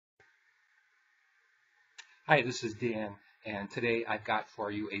Hi, this is Dan, and today I've got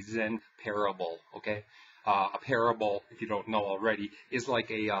for you a Zen parable, okay? A parable, if you don't know already, is like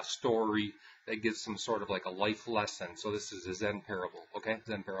a story that gives some sort of like a life lesson. So this is a Zen parable, okay?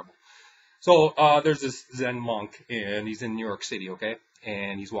 Zen parable. So there's this Zen monk, and he's in New York City, okay?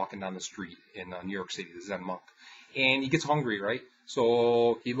 And he's walking down the street in New York City, the Zen monk. And he gets hungry, right?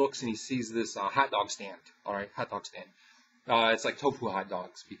 So he looks and he sees this hot dog stand, all right? Hot dog stand. It's like tofu hot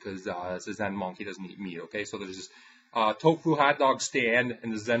dogs because it's a Zen monk. He doesn't eat meat, okay? So there's this tofu hot dog stand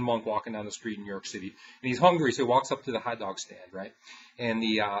and the Zen monk walking down the street in New York City. And he's hungry, so he walks up to the hot dog stand, right? And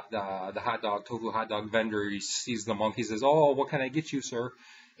the tofu hot dog vendor, he sees the monk. He says, "Oh, what can I get you, sir?"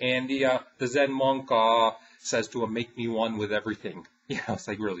 And the Zen monk says to him, "Make me one with everything." Yeah, it's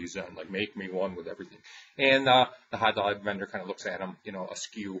like really Zen, like make me one with everything. And the hot dog vendor kind of looks at him,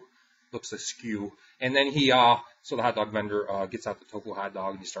 looks askew. And then so the hot dog vendor gets out the tofu hot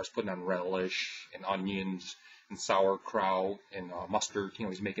dog and he starts putting on relish and onions and sauerkraut and mustard.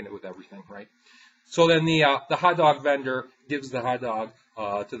 He's making it with everything, right? So then the hot dog vendor gives the hot dog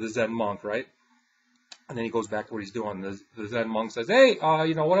to the Zen monk, right? And then he goes back to what he's doing. The Zen monk says, "Hey,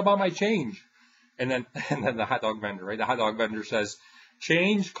 what about my change?" And then the hot dog vendor, right? The hot dog vendor says,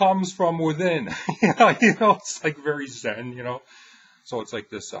 "Change comes from within." It's like very Zen. So it's like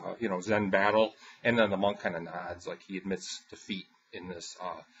this, Zen battle, and then the monk kind of nods, like he admits defeat in this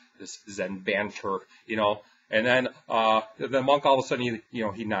Zen banter, And then the monk all of a sudden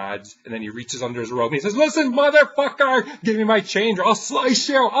he nods, and then he reaches under his robe and he says, "Listen, motherfucker, give me my change, or I'll slice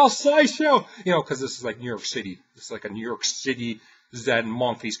you, because this is like New York City. This is like a New York City Zen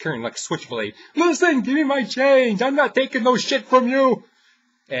monk. He's carrying like a switchblade. "Listen, give me my change. I'm not taking no shit from you."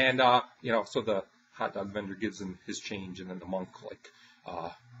 And so the hot dog vendor gives him his change, and then the monk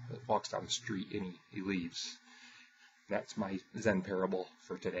walks down the street and he leaves. That's my Zen parable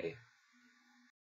for today.